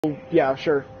Yeah,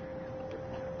 sure.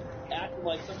 Acting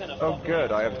like some kind of Oh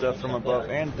good, I have death from above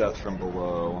and death from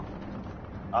below.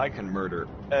 I can murder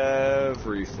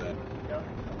everything.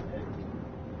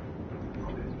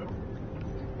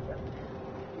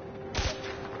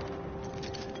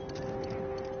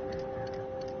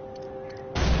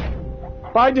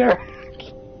 Bye, Derek.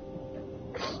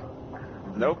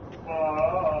 Nope.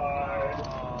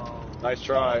 Nice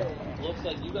try. Looks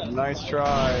like you guys. Nice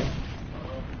try.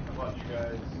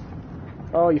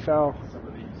 Oh, you fell. Some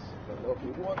of these. I don't know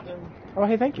if you want them. Oh,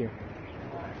 hey, thank you.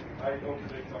 I don't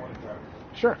think I want to try.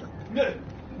 Sure.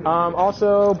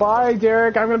 Also, bye,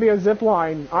 Derek. I'm gonna be a zip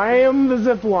line. I am the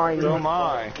zip line. So am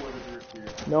I.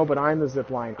 No, but I'm the zip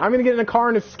line. I'm gonna get in a car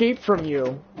and escape from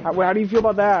you. How do you feel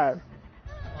about that?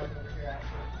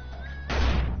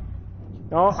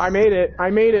 No, I made it. I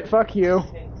made it. Fuck you.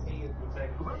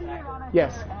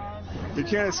 Yes. You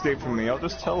can't escape from me, I'll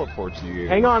just teleport to you.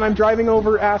 Hang on, I'm driving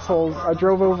over assholes. I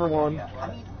drove over one.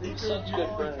 Such good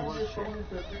friends.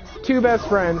 Two best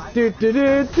friends. Do do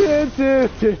do do do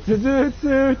do do do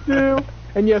do do.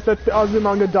 And yes, that's the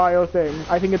Azumanga Daioh thing.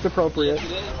 I think it's appropriate.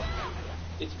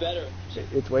 It's better.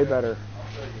 It's way better.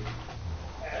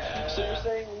 So you're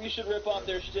saying we should rip off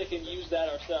their shtick and use that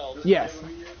ourselves? Yes.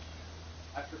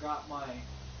 I forgot my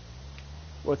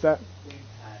What's that?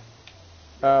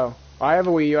 gamepad. Oh, I have a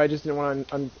Wii U. I just didn't want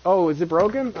to. Oh, is it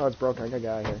broken? Oh, it's broken. I gotta get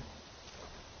out of here.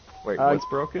 Wait, what's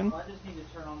broken? I just need to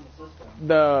turn on the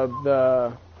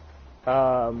system.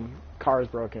 The car is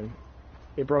broken.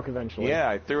 It broke eventually. Yeah,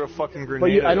 I threw a fucking grenade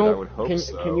But you, I at it, don't. I would hope can,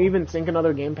 so. can you even sync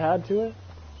another gamepad to it?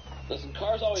 Listen,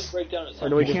 cars always break down at Or some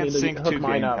do we You point. just can't need to sync hook two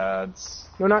mine up? gamepads.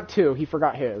 No, not two. He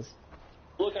forgot his.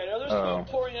 Look, I know there's smoke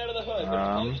pouring out of the hood,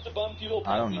 but if you use the bum fuel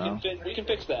I pump, don't know. we can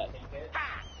fix that.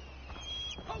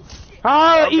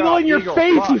 Ah, Oh, eagle God, in your eagle,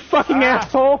 face, fuck. you fucking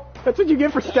asshole! That's what you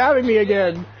get for stabbing me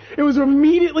again. It was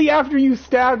immediately after you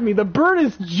stabbed me. The bird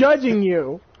is judging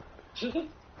you.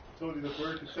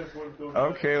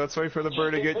 Okay, let's wait for the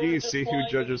bird to get you, see who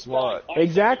judges what.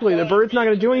 Exactly. The bird's not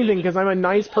going to do anything because I'm a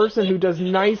nice person who does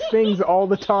nice things all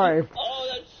the time. Oh,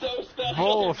 that's so special.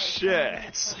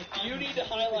 Bullshit! You need to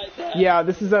highlight that. Yeah,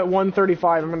 this is at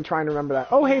 1:35. I'm going to try and remember that.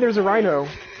 Oh, hey, there's a rhino.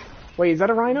 Wait, is that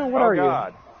a rhino? What are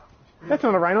God. you? That's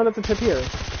not a rhino. That's a tapir.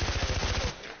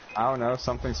 I don't know,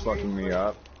 something's fucking me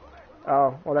up.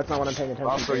 Oh, well, that's not what I'm paying attention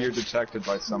Also, to. you're detected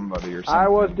by somebody or something. I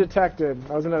was detected.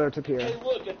 I was another tapir. Hey,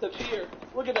 look, it's a pier.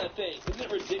 Look at that thing. Isn't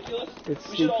it ridiculous? It's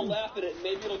we should all stupid. laugh at it and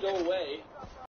maybe it'll go away.